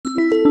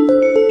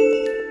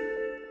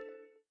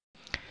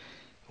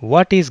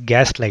What is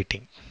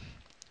gaslighting?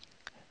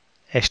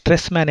 A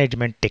stress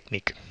management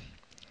technique.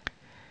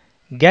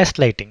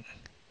 Gaslighting.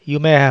 You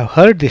may have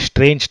heard this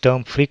strange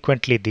term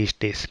frequently these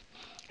days,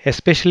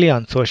 especially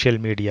on social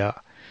media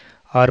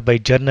or by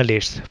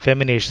journalists,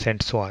 feminists,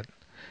 and so on.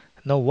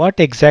 Now, what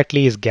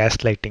exactly is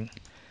gaslighting?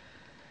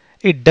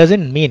 It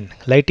doesn't mean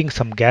lighting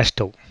some gas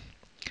stove,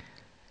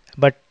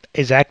 but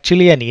is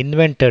actually an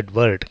invented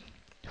word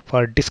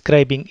for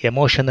describing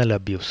emotional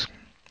abuse.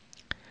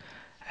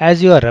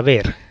 As you are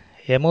aware,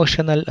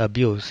 emotional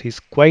abuse is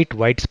quite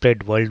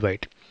widespread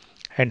worldwide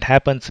and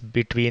happens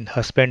between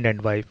husband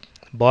and wife,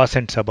 boss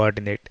and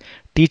subordinate,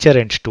 teacher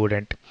and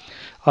student,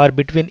 or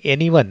between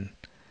anyone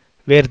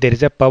where there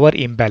is a power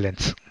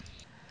imbalance.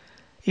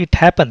 It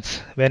happens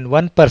when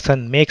one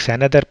person makes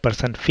another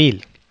person feel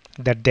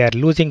that they are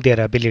losing their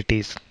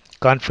abilities,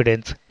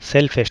 confidence,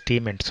 self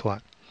esteem, and so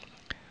on.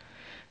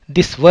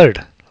 This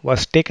word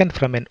was taken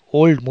from an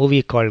old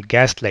movie called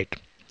Gaslight,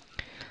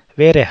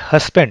 where a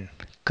husband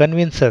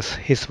convinces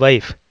his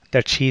wife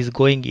that she is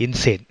going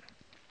insane.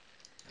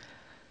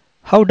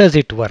 How does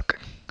it work?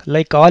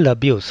 Like all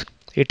abuse,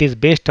 it is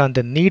based on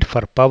the need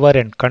for power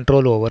and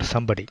control over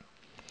somebody.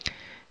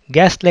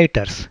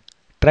 Gaslighters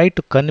try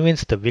to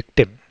convince the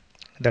victim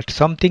that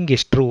something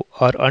is true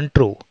or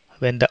untrue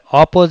when the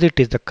opposite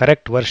is the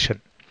correct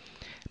version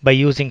by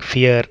using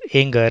fear,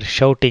 anger,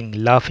 shouting,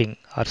 laughing,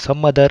 or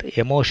some other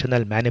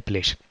emotional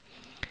manipulation.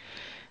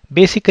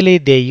 Basically,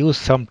 they use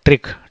some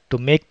trick to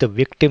make the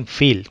victim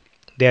feel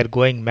they are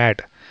going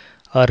mad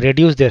or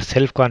reduce their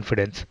self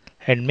confidence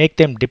and make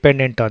them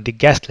dependent on the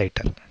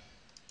gaslighter.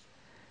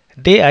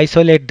 They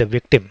isolate the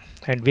victim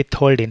and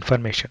withhold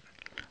information,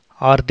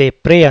 or they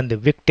prey on the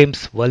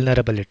victim's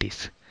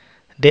vulnerabilities.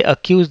 They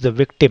accuse the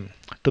victim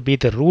to be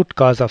the root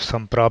cause of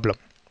some problem,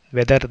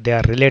 whether they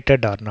are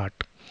related or not.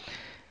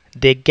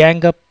 They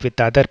gang up with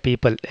other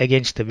people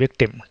against the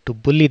victim to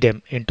bully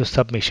them into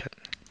submission.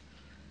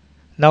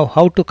 Now,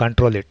 how to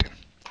control it?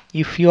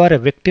 If you are a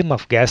victim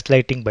of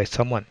gaslighting by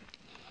someone,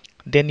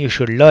 then you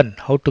should learn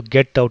how to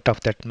get out of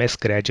that mess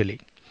gradually,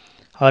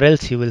 or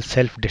else you will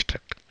self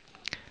destruct.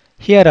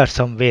 Here are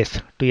some ways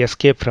to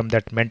escape from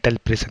that mental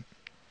prison.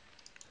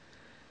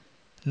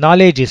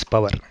 Knowledge is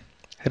power.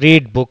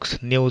 Read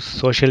books, news,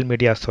 social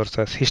media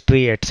sources,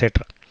 history,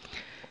 etc.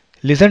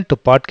 Listen to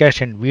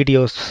podcasts and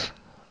videos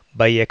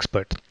by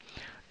experts.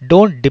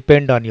 Don't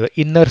depend on your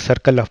inner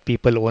circle of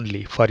people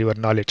only for your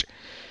knowledge.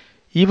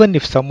 Even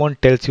if someone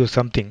tells you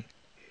something,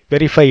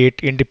 verify it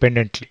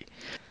independently.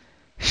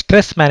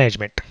 Stress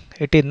management.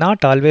 It is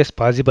not always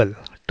possible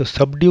to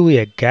subdue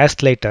a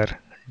gaslighter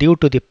due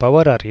to the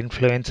power or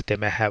influence they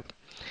may have.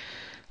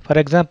 For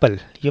example,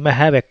 you may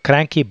have a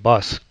cranky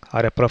boss or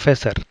a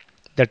professor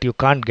that you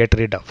can't get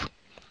rid of.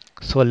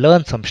 So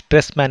learn some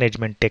stress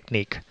management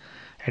technique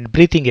and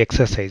breathing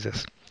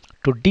exercises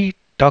to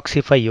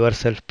detoxify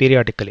yourself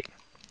periodically.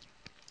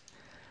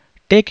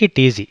 Take it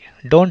easy.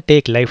 Don't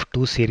take life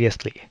too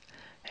seriously.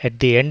 At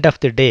the end of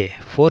the day,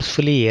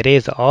 forcefully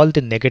erase all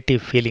the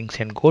negative feelings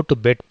and go to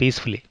bed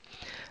peacefully,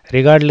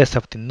 regardless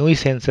of the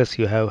nuisances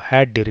you have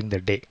had during the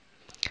day.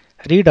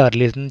 Read or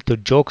listen to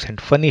jokes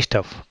and funny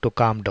stuff to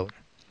calm down.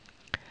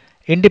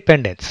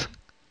 Independence.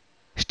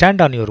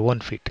 Stand on your own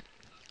feet.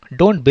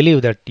 Don't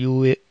believe that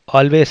you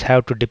always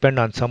have to depend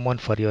on someone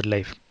for your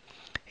life.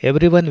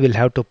 Everyone will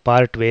have to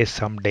part ways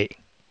someday.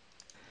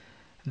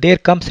 There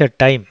comes a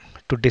time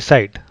to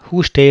decide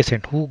who stays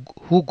and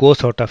who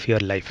goes out of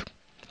your life.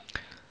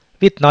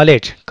 With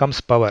knowledge comes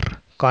power,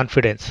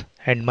 confidence,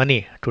 and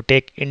money to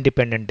take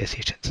independent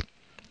decisions.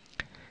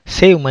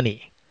 Save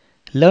money.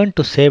 Learn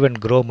to save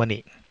and grow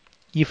money.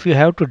 If you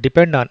have to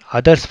depend on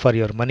others for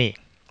your money,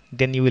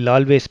 then you will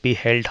always be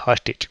held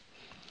hostage.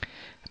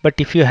 But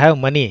if you have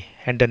money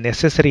and the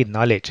necessary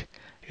knowledge,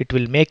 it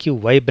will make you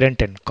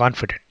vibrant and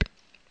confident.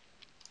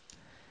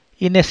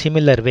 In a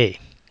similar way,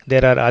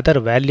 there are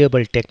other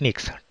valuable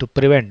techniques to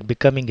prevent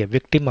becoming a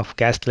victim of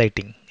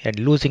gaslighting and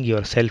losing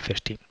your self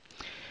esteem.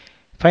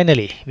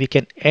 Finally, we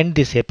can end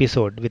this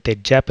episode with a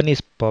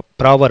Japanese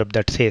proverb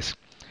that says,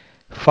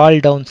 fall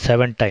down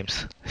 7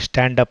 times,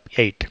 stand up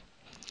 8.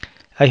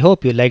 I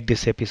hope you liked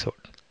this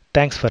episode.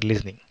 Thanks for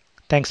listening.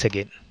 Thanks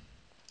again.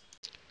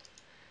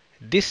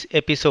 This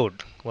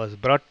episode was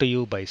brought to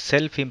you by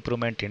Self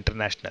Improvement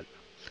International,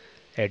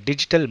 a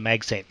digital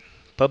magazine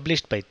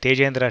published by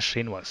Tejendra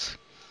Srinivas,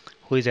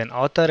 who is an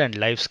author and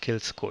life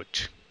skills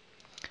coach.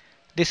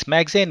 This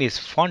magazine is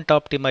font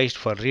optimized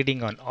for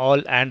reading on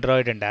all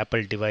Android and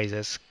Apple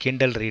devices,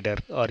 Kindle Reader,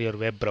 or your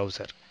web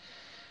browser.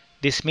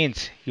 This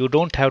means you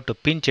don't have to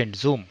pinch and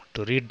zoom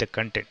to read the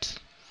contents.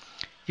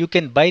 You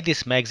can buy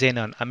this magazine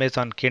on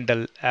Amazon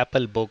Kindle,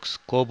 Apple Books,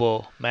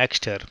 Kobo,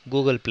 Maxter,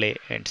 Google Play,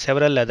 and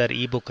several other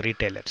ebook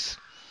retailers.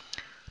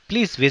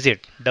 Please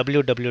visit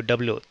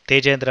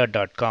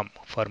www.tejendra.com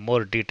for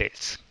more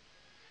details.